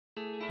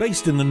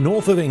Based in the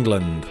north of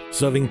England,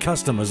 serving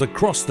customers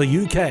across the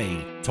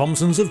UK,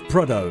 Thompsons of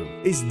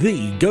Prudhoe is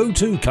the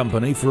go-to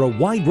company for a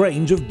wide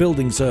range of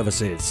building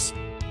services.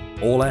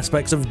 All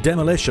aspects of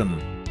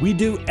demolition. We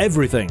do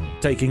everything,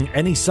 taking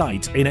any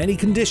site in any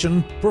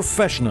condition,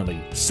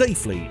 professionally,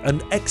 safely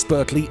and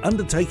expertly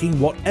undertaking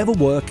whatever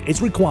work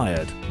is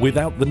required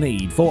without the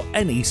need for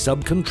any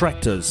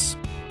subcontractors.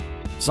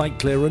 Site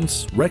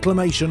clearance,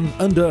 reclamation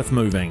and earth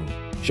moving.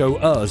 Show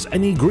us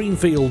any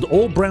greenfield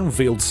or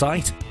brownfield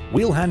site,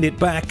 we'll hand it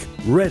back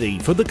ready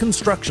for the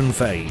construction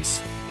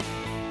phase.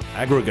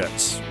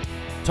 Aggregates.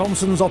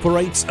 Thompsons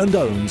operates and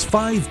owns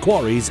 5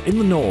 quarries in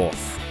the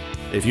north.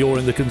 If you're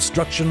in the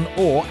construction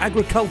or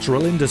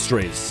agricultural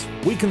industries,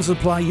 we can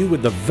supply you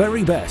with the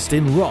very best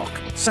in rock,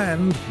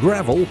 sand,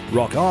 gravel,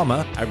 rock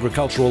armour,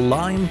 agricultural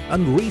lime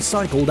and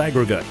recycled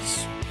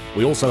aggregates.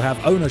 We also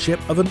have ownership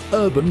of an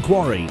urban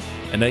quarry,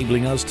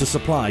 enabling us to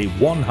supply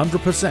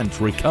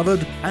 100%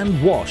 recovered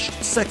and washed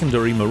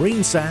secondary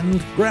marine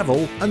sand,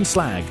 gravel and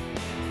slag.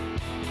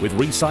 With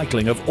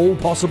recycling of all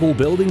possible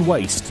building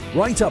waste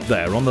right up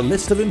there on the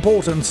list of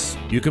importance,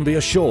 you can be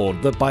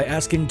assured that by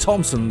asking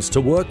Thompsons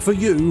to work for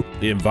you,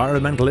 the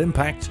environmental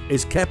impact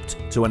is kept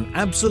to an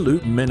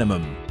absolute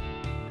minimum.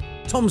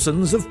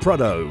 Thompsons of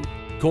Prudhoe.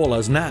 Call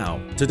us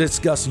now to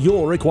discuss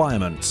your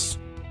requirements.